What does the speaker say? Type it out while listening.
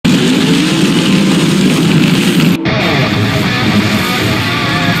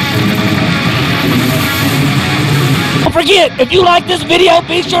it. If you like this video,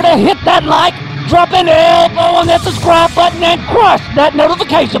 be sure to hit that like, drop an elbow on that subscribe button, and crush that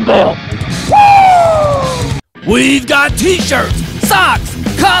notification bell. Woo! We've got t-shirts, socks,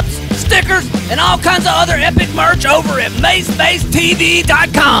 cups, stickers, and all kinds of other epic merch over at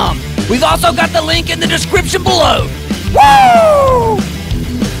macemacetv.com. We've also got the link in the description below. Woo!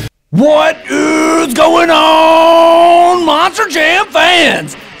 What is going on, Monster Jam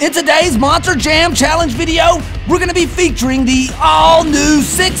fans? In today's Monster Jam Challenge video, we're going to be featuring the all-new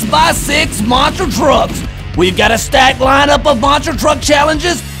 6x6 monster trucks. We've got a stacked lineup of monster truck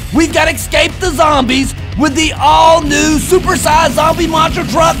challenges. We've got Escape the Zombies with the all-new super-sized zombie monster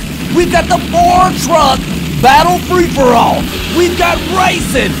truck. We've got the 4-truck Battle Free-for-All. We've got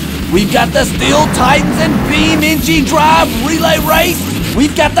racing. We've got the Steel Titans and BeamNG Drive relay race.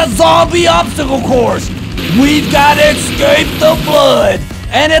 We've got the zombie obstacle course. We've got Escape the Flood.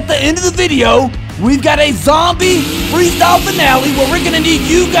 And at the end of the video, we've got a zombie freestyle finale where we're gonna need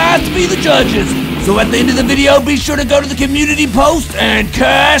you guys to be the judges. So at the end of the video, be sure to go to the community post and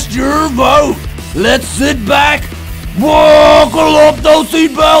cast your vote. Let's sit back, buckle up those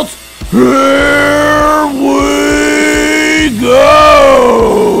seatbelts. Here we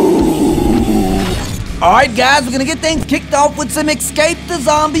go. Alright guys, we're gonna get things kicked off with some Escape the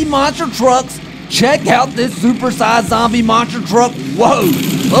Zombie monster trucks. Check out this super-sized zombie monster truck. Whoa!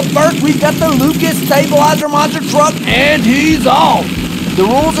 Up first, we've got the Lucas Stabilizer monster truck, and he's off. The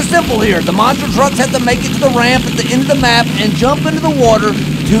rules are simple here. The monster trucks have to make it to the ramp at the end of the map and jump into the water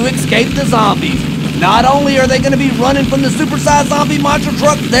to escape the zombies. Not only are they going to be running from the super-sized zombie monster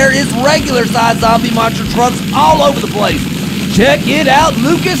truck, there is regular-sized zombie monster trucks all over the place. Check it out,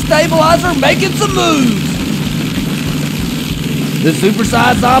 Lucas Stabilizer making some moves. The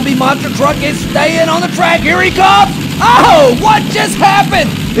super-sized zombie monster truck is staying on the track. Here he comes! Oh, what just happened?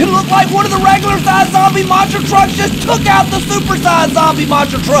 It looked like one of the regular-sized zombie monster trucks just took out the super-sized zombie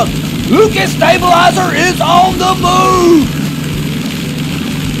monster truck. Lucas Stabilizer is on the move!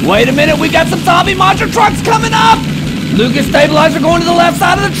 Wait a minute, we got some zombie monster trucks coming up! Lucas Stabilizer going to the left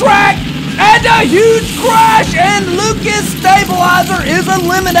side of the track! And a huge crash! And Lucas Stabilizer is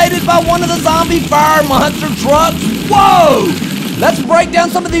eliminated by one of the zombie fire monster trucks. Whoa! Let's break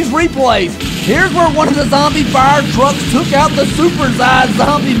down some of these replays. Here's where one of the zombie fire trucks took out the super-sized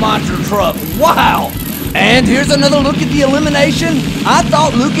zombie monster truck. Wow! And here's another look at the elimination. I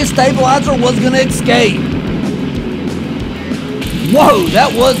thought Lucas Stabilizer was going to escape. Whoa,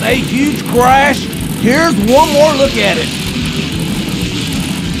 that was a huge crash. Here's one more look at it.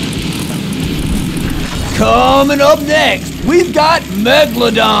 Coming up next, we've got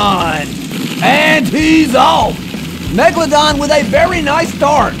Megalodon. And he's off. Megalodon with a very nice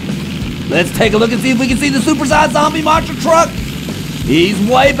start. Let's take a look and see if we can see the super-sized zombie monster truck. He's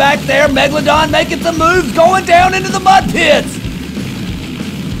way back there. Megalodon making some moves, going down into the mud pits.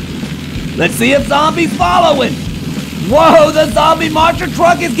 Let's see if Zombie's following. Whoa, the zombie monster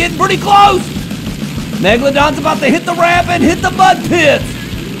truck is getting pretty close. Megalodon's about to hit the ramp and hit the mud pits.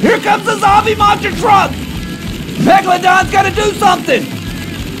 Here comes the zombie monster truck. Megalodon's got to do something.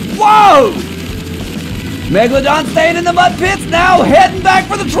 Whoa! Megalodon staying in the mud pits, now heading back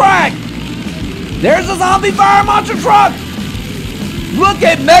for the track. There's a zombie fire monster truck. Look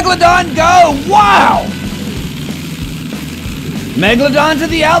at Megalodon go. Wow. Megalodon to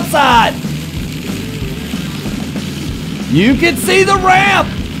the outside. You can see the ramp.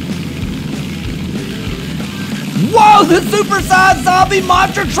 Whoa, the super-sized zombie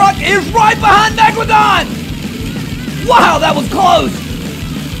monster truck is right behind Megalodon. Wow, that was close.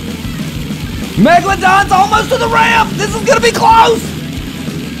 Megalodon's almost to the ramp! This is gonna be close!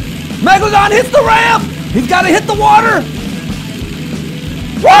 Megalodon hits the ramp! He's gotta hit the water!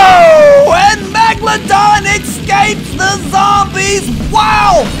 Whoa! And Megalodon escapes the zombies!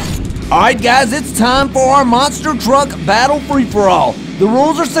 Wow! Alright guys, it's time for our monster truck battle free-for-all. The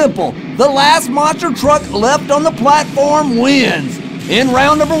rules are simple. The last monster truck left on the platform wins. In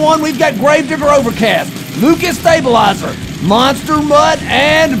round number 1, we've got Gravedigger Overcast, Lucas Stabilizer, Monster Mutt,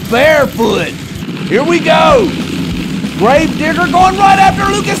 and Barefoot. Here we go. Gravedigger going right after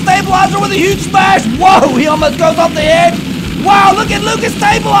Lucas Stabilizer with a huge smash. Whoa, he almost goes off the edge. Wow, look at Lucas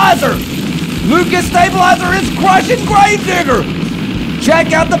Stabilizer. Lucas Stabilizer is crushing Gravedigger.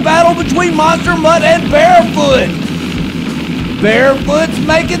 Check out the battle between Monster Mutt and Barefoot. Barefoot's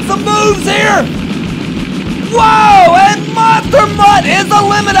making some moves here. Whoa, and Monster Mutt is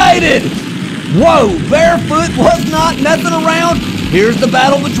eliminated. Whoa, Barefoot was not messing around. Here's the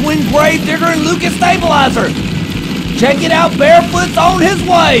battle between Gravedigger and Lucas Stabilizer. Check it out, Barefoot's on his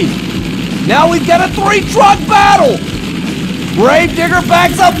way. Now we've got a 3-truck battle. Gravedigger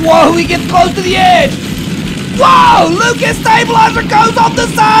backs up. Whoa, he gets close to the edge. Whoa! Lucas Stabilizer goes off the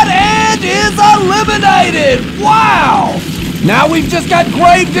side and is eliminated! Wow! Now we've just got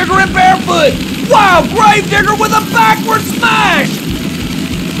Gravedigger and Barefoot. Wow! Gravedigger with a backward smash!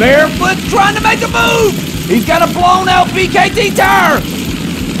 Barefoot's trying to make a move! He's got a blown out BKT tire!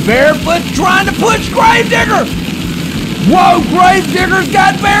 Barefoot's trying to push Gravedigger! Whoa! Gravedigger's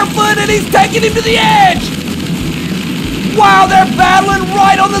got Barefoot and he's taking him to the edge! Wow! They're battling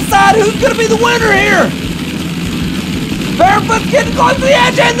right on the side! Who's gonna be the winner here? Barefoot's getting close to the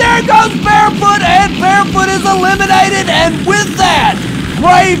edge, and there goes Barefoot, and Barefoot is eliminated, and with that,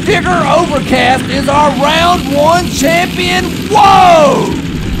 Gravedigger Overcast is our round 1 champion. Whoa!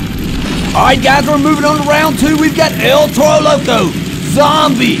 Alright guys, we're moving on to round 2. We've got El Toro Loco,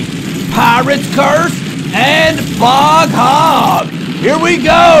 Zombie, Pirate's Curse, and Bog Hog. Here we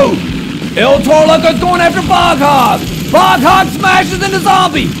go! El Toro Loco's going after Bog Hog. Bog Hog smashes into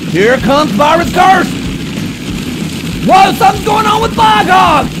Zombie. Here comes Pirate's Curse. Whoa, something's going on with Bog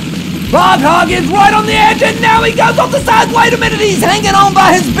Hog! Bog Hog is right on the edge, and now he goes off the side. Wait a minute, he's hanging on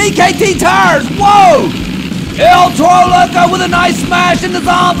by his BKT tires. Whoa! El Toro Loco with a nice smash into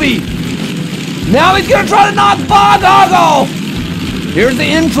Zombie. Now he's gonna try to knock Bog Hog off. Here's the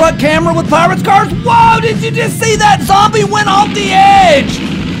in-truck camera with Pirate's Cars. Whoa, did you just see that? Zombie went off the edge.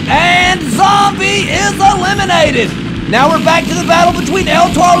 And Zombie is eliminated. Now we're back to the battle between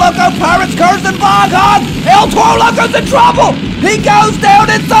El Toro Loco, Pirate's Curse, and Bog Hog. El Toro Loco's in trouble. He goes down,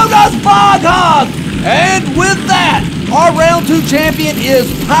 and so does Bog Hog. And with that, our round 2 champion is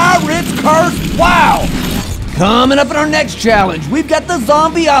Pirate's Curse. Wow. Coming up in our next challenge, we've got the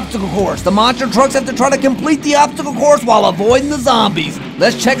Zombie Obstacle Course. The monster trucks have to try to complete the obstacle course while avoiding the zombies.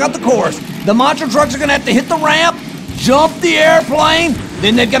 Let's check out the course. The monster trucks are gonna have to hit the ramp, jump the airplane,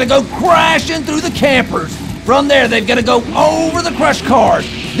 then they've gotta go crashing through the campers. From there, they've got to go over the crush cars.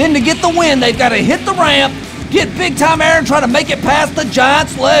 Then to get the win, they've got to hit the ramp, get big time air, and try to make it past the giant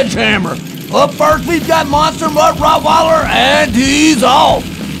sledgehammer. Up first, we've got Monster Mutt Rottweiler, and he's off.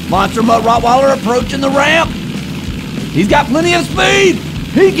 Monster Mutt Rottweiler approaching the ramp. He's got plenty of speed.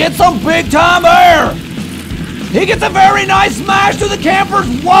 He gets some big time air. He gets a very nice smash through the campers.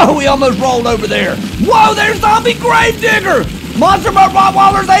 Whoa, he almost rolled over there. Whoa, there's Zombie Gravedigger. Monster Mutt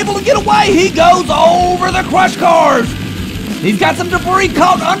Rottweiler's able to get away. He goes over the crush cars. He's got some debris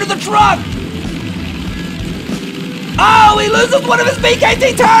caught under the truck. Oh, he loses one of his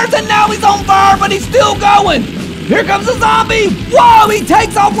BKT tires, and now he's on fire, but he's still going. Here comes the zombie. Whoa, he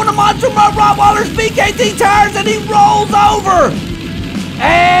takes off one of Monster Mutt Rottweiler's BKT tires, and he rolls over.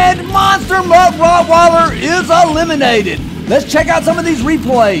 And Monster Mutt Rottweiler is eliminated. Let's check out some of these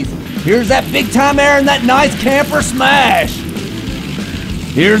replays. Here's that big time air and that nice camper smash.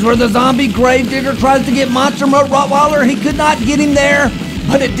 Here's where the Zombie Gravedigger tries to get Monster Mutt Rottweiler. He could not get him there,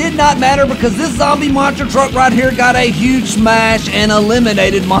 but it did not matter because this zombie monster truck right here got a huge smash and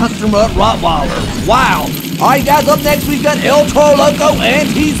eliminated Monster Mutt Rottweiler. Wow. All right, guys, up next we've got El Toro Loco, and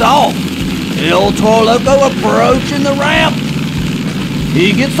he's off. El Toro Loco approaching the ramp.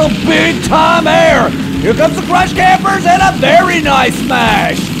 He gets some big time air. Here comes the Crush Campers and a very nice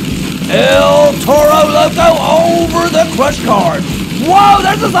smash. El Toro Loco over the Crush Cars. Whoa,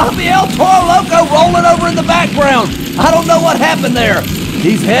 there's a zombie El Toro Loco rolling over in the background. I don't know what happened there.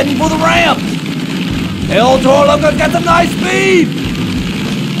 He's heading for the ramp. El Toro Loco's got some nice speed.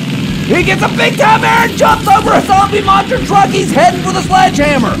 He gets a big time air and jumps over a zombie monster truck. He's heading for the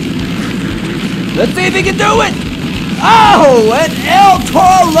sledgehammer. Let's see if he can do it. Oh, and El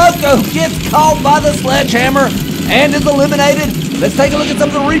Toro Loco gets caught by the sledgehammer and is eliminated. Let's take a look at some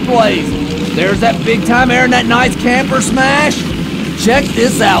of the replays. There's that big time air and that nice camper smash. Check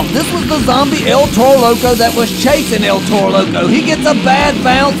this out. This was the zombie El Toro Loco that was chasing El Toro Loco. He gets a bad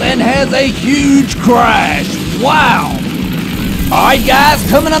bounce and has a huge crash. Wow. All right, guys,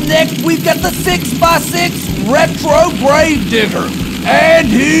 coming up next, we've got the 6x6 Retro Gravedigger. And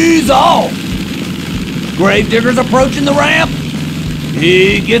he's off. Gravedigger's approaching the ramp.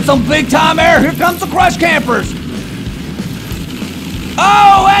 He gets some big time air. Here comes the Crush Campers.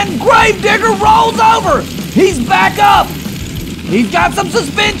 Oh, and Gravedigger rolls over. He's back up. He's got some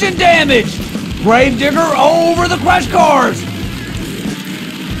suspension damage. Gravedigger over the Crush Cars.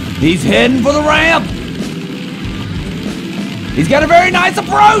 He's heading for the ramp. He's got a very nice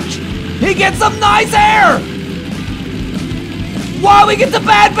approach. He gets some nice air. Whoa, he gets a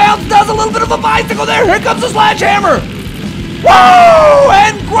bad bounce, does a little bit of a bicycle there. Here comes the sledgehammer. Whoa,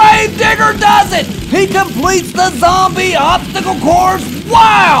 and Gravedigger does it. He completes the zombie obstacle course.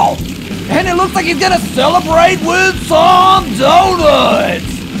 Wow. And it looks like he's gonna celebrate with some donuts.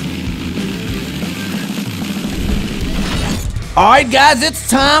 Alright guys, it's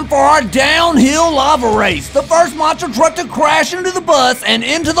time for our downhill lava race. The first monster truck to crash into the bus and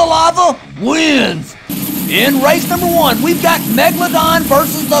into the lava wins. In race number 1, we've got Megalodon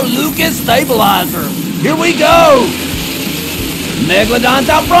versus the Lucas Stabilizer. Here we go.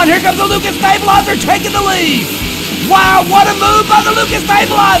 Megalodon's out front. Here comes the Lucas Stabilizer taking the lead. Wow, what a move by the Lucas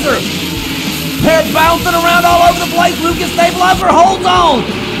Stabilizer. They're bouncing around all over the place. Lucas Stabilizer holds on.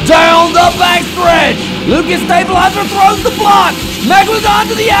 Down the backstretch. Lucas Stabilizer throws the block. Megalodon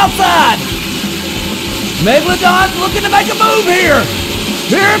to the outside. Megalodon's looking to make a move here.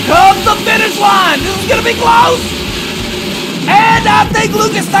 Here comes the finish line. This is going to be close. And I think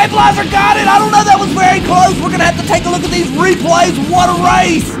Lucas Stabilizer got it. I don't know, that was very close. We're going to have to take a look at these replays. What a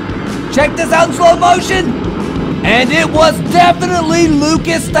race. Check this out in slow motion. And it was definitely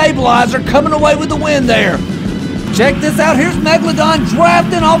Lucas Stabilizer coming away with the win there. Check this out. Here's Megalodon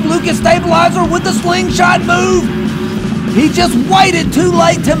drafting off Lucas Stabilizer with the slingshot move. He just waited too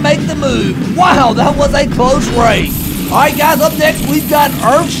late to make the move. Wow, that was a close race. All right, guys, up next, we've got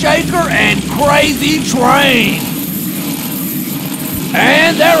Earthshaker and Crazy Train.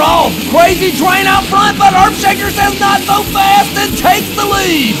 And they're off. Crazy Train out front, but Earthshaker says not so fast and takes the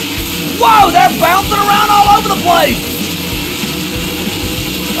lead. Whoa, they're bouncing around all over the place.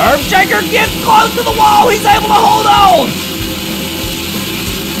 Earthshaker gets close to the wall. He's able to hold on.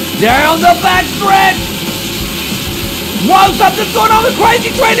 Down the backstretch. Whoa, something's going on with Crazy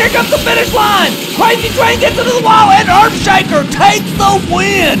Train. Here comes the finish line. Crazy Train gets into the wall, and Earthshaker takes the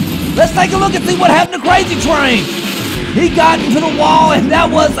win. Let's take a look and see what happened to Crazy Train. He got into the wall, and that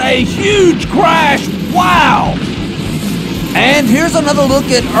was a huge crash. Wow. And here's another look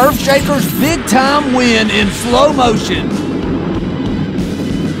at Earthshaker's big-time win in slow motion.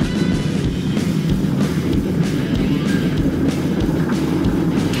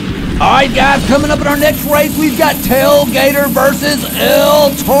 Alright guys, coming up in our next race, we've got Tailgater versus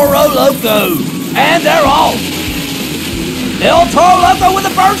El Toro Loco. And they're off. El Toro Loco with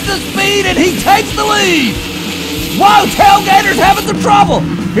a burst of speed, and he takes the lead. Whoa, Tailgater's having some trouble.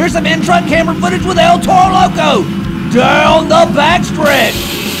 Here's some in-truck camera footage with El Toro Loco. Down the backstretch.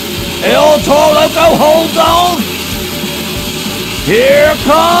 El Toro Loco holds on. Here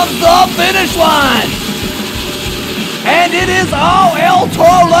comes the finish line. And it is all El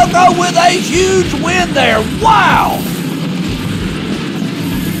Toro Loco with a huge win there. Wow!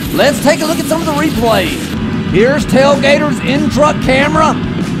 Let's take a look at some of the replays. Here's Tailgater's in-truck camera.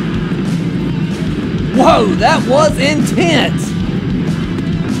 Whoa, that was intense.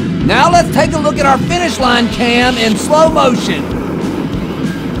 Now let's take a look at our finish line cam in slow motion.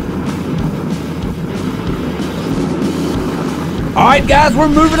 Alright guys, we're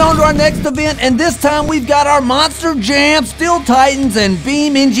moving on to our next event, and this time we've got our Monster Jam, Steel Titans, and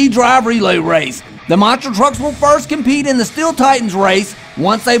BeamNG Drive relay race. The monster trucks will first compete in the Steel Titans race.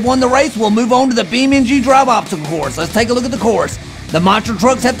 Once they've won the race, we'll move on to the BeamNG Drive obstacle course. Let's take a look at the course. The monster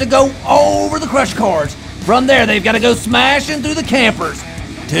trucks have to go over the crush cars. From there, they've got to go smashing through the campers.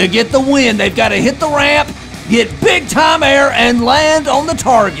 To get the win, they've got to hit the ramp, get big time air, and land on the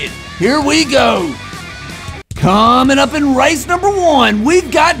target. Here we go. Coming up in race number 1,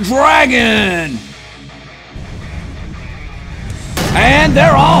 we've got Dragon. And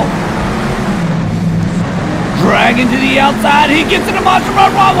they're off. Dragon to the outside. He gets in a Monster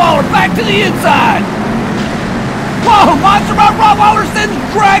Run Rottweiler. Back to the inside. Whoa, Monster Run Rottweiler sends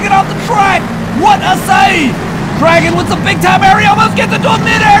Dragon off the track. What a save. Dragon with some big time air. He almost gets into a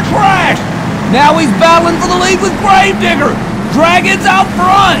mid-air crash. Now he's battling for the lead with Gravedigger. Dragon's out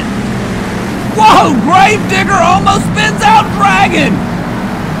front. Whoa, Gravedigger almost spins out Dragon.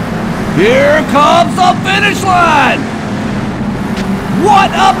 Here comes the finish line.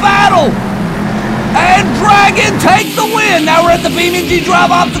 What a battle. And Dragon takes the win. Now we're at the BeamNG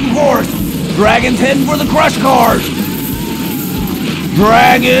Drive obstacle course. Dragon's heading for the crush cars.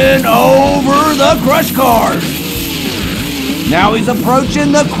 Dragon over the crush cars. Now he's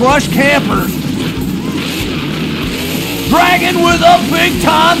approaching the crush campers. Dragon with a big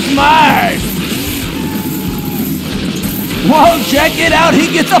time smash. Whoa, check it out,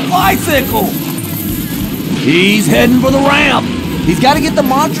 he gets a bicycle. He's heading for the ramp. He's got to get the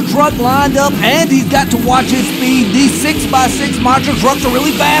monster truck lined up, and he's got to watch his speed. These 6x6 monster trucks are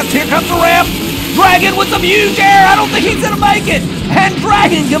really fast. Here comes the ramp. Dragon with some huge air. I don't think he's going to make it. And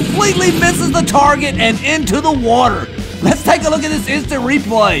Dragon completely misses the target and into the water. Let's take a look at this instant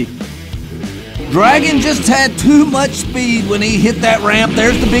replay. Dragon just had too much speed when he hit that ramp.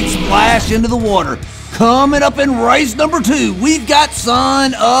 There's the big splash into the water. Coming up in race number 2, we've got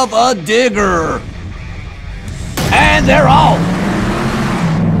Son of a Digger. And they're off.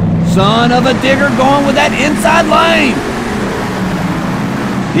 Son of a Digger going with that inside lane.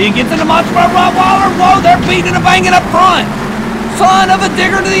 He gets into Monster Rottweiler. Whoa, they're beating and banging up front. Son of a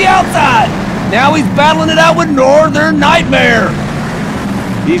digger to the outside. Now he's battling it out with Northern Nightmare.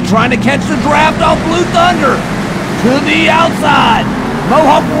 He's trying to catch the draft off Blue Thunder. To the outside.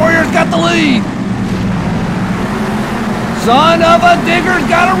 Mohawk Warrior's got the lead. Son of a digger's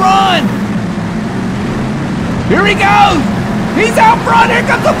got to run. Here he goes. He's out front. Here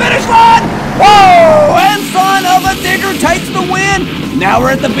comes the finish line. Whoa! And Son of a digger takes the win. Now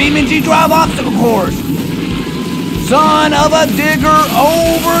we're at the BeamNG Drive obstacle course. Son of a digger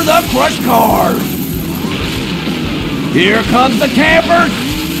over the crush cars. Here comes the campers.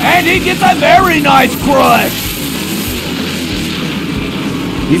 And he gets a very nice crush.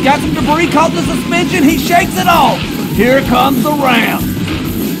 He's got some debris caught in the suspension. He shakes it off. Here comes the ramp.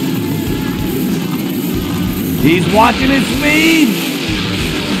 He's watching his speed.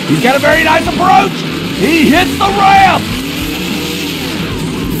 He's got a very nice approach. He hits the ramp.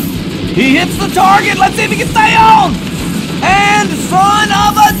 He hits the target. Let's see if he can stay on. And Son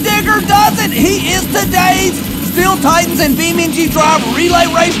of a digger does it. He is today's Steel Titans and BeamNG Drive Relay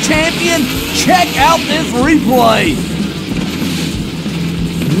Race Champion. Check out this replay.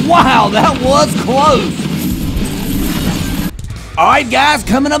 Wow, that was close. Alright guys,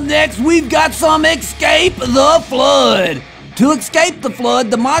 coming up next, we've got some Escape the Flood. To escape the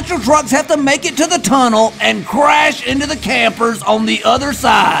flood, the monster trucks have to make it to the tunnel and crash into the campers on the other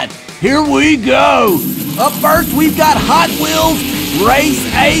side. Here we go. Up first, we've got Hot Wheels, Race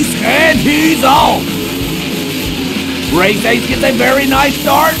Ace, and he's off. Race Ace gets a very nice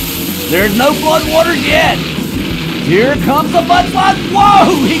start. There's no floodwaters yet. Here comes the mudslide.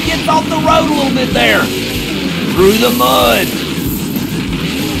 Whoa, he gets off the road a little bit there. Through the mud.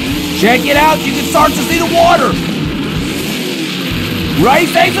 Check it out, you can start to see the water.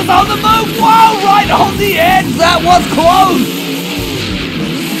 Race Ace is on the move. Whoa, right on the edge. That was close.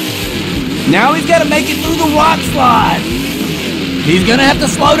 Now he's got to make it through the rock slide. He's going to have to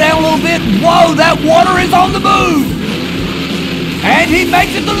slow down a little bit. Whoa, that water is on the move. And he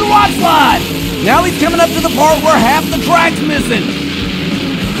makes it through the rock slide. Now he's coming up to the part where half the track's missing.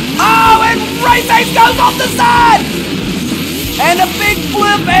 Oh, and Race Ace goes off the side. And a big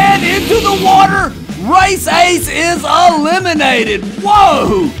flip and into the water. Race Ace is eliminated.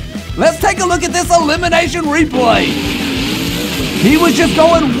 Whoa! Let's take a look at this elimination replay. He was just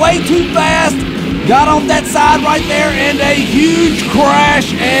going way too fast. Got on that side right there and a huge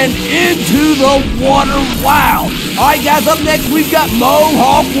crash and into the water. Wow. All right, guys, up next we've got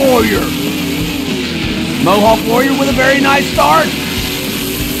Mohawk Warrior. Mohawk Warrior with a very nice start.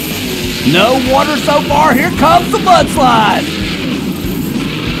 No water so far. Here comes the mudslide.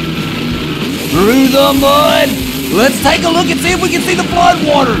 Through the mud. Let's take a look and see if we can see the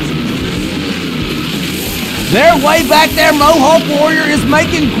floodwaters. They're way back there. Mohawk Warrior is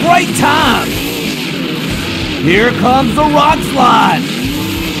making great time. Here comes the rock slide.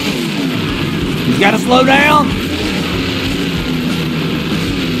 He's got to slow down.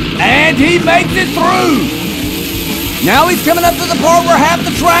 And he makes it through. Now he's coming up to the part where half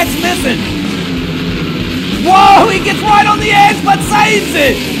the track's missing. Whoa, he gets right on the edge but saves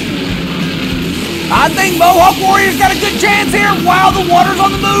it. I think Mohawk Warrior's got a good chance here. Wow, the water's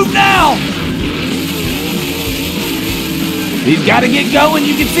on the move now. He's got to get going.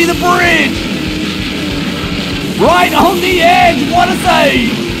 You can see the bridge. Right on the edge. What a save.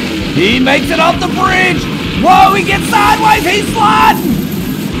 He makes it off the bridge. Whoa, he gets sideways. He's sliding.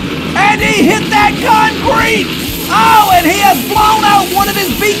 And he hit that concrete. Oh, and he has blown out one of his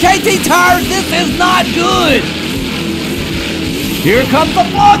BKT tires. This is not good. Here comes the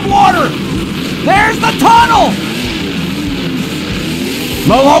flood water. There's the tunnel.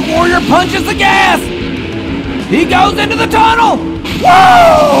 Mohawk Warrior punches the gas. He goes into the tunnel.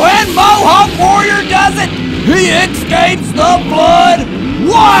 Whoa! And Mohawk Warrior does it. He escapes the flood.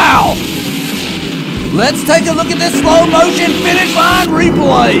 Wow! Let's take a look at this slow motion finish line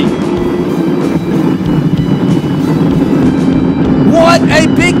replay. What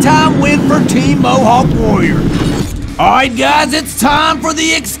a big time win for Team Mohawk Warrior. Alright guys, it's time for the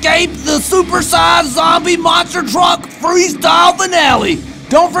Escape the Supersized Zombie Monster Truck Freestyle Finale.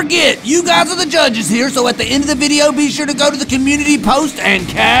 Don't forget, you guys are the judges here, so at the end of the video, be sure to go to the community post and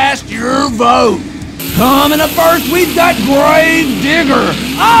cast your vote. Coming up first, we've got Grave Digger.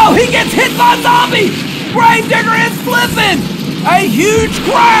 Oh, he gets hit by a zombie! Grave Digger is flipping! A huge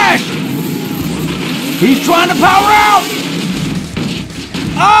crash! He's trying to power out!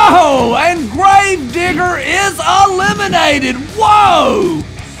 Oh, and Grave Digger is eliminated! Whoa!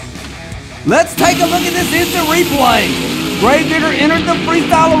 Let's take a look at this instant replay. Grave Digger entered the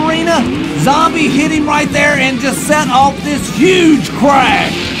freestyle arena, Zombie hit him right there and just set off this huge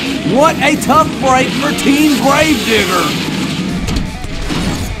crash. What a tough break for Team Gravedigger.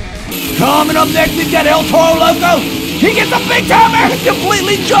 Coming up next, we've got El Toro Loco. He gets a big time air and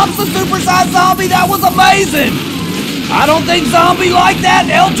completely jumps the supersized zombie. That was amazing. I don't think Zombie liked that.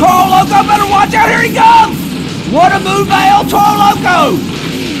 El Toro Loco better watch out. Here he comes. What a move by El Toro Loco.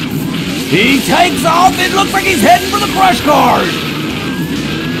 He takes off. It looks like he's heading for the crush card.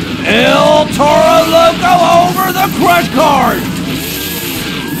 El Toro Loco over the crush card.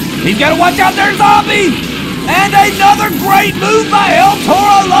 He's got to watch out there, Zombie. And another great move by El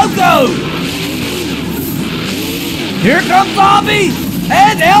Toro Loco. Here comes Zombie.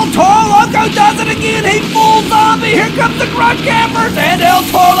 And El Toro Loco does it again. He fools Zombie. Here comes the crush campers. And El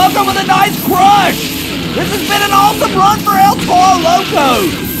Toro Loco with a nice crush. This has been an awesome run for El Toro Loco.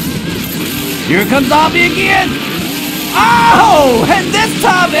 Here comes Zombie again. Oh! And this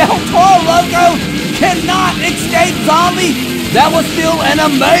time El Toro Loco cannot escape Zombie. That was still an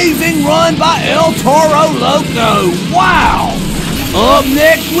amazing run by El Toro Loco. Wow! Up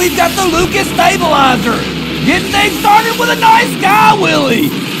next, we've got the Lucas Stabilizer. Getting things started with a nice guy, Willie.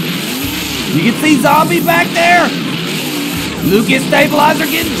 You can see Zombie back there. Lucas Stabilizer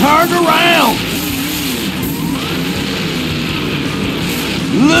getting turned around.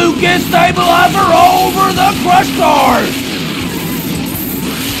 Lucas Stabilizer over the crush card.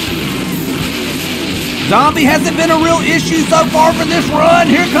 Zombie hasn't been a real issue so far for this run.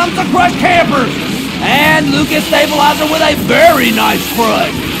 Here comes the crush campers. And Lucas Stabilizer with a very nice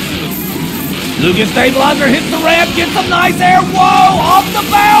crush. Lucas Stabilizer hits the ramp, gets some nice air. Whoa, off the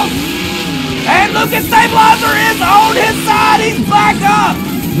bounce. And Lucas Stabilizer is on his side. He's back up.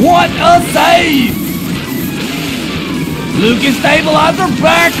 What a save. Lucas Stabilizer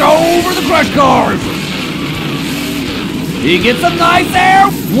back over the crush card. He gets some nice air.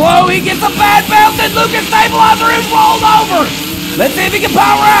 Whoa, he gets a bad bounce, and Lucas Stabilizer is rolled over. Let's see if he can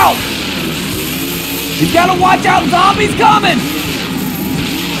power out. He's got to watch out. Zombie's coming.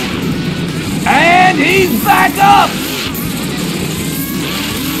 And he's back up.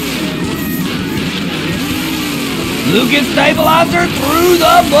 Lucas Stabilizer through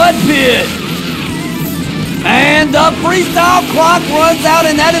the mud pit. And the freestyle clock runs out,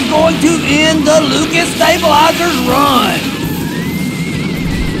 and that is going to end the Lucas Stabilizer's run.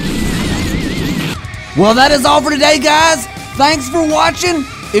 Well, that is all for today, guys. Thanks for watching.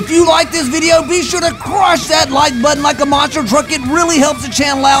 If you like this video, be sure to crush that like button like a monster truck. It really helps the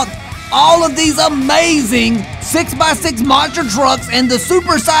channel out. All of these amazing 6x6 monster trucks and the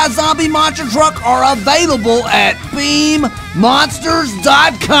supersized zombie monster truck are available at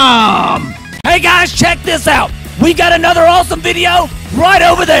BeamMonsters.com. Hey guys, check this out. We got another awesome video right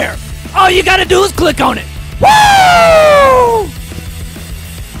over there. All you gotta do is click on it. Woo!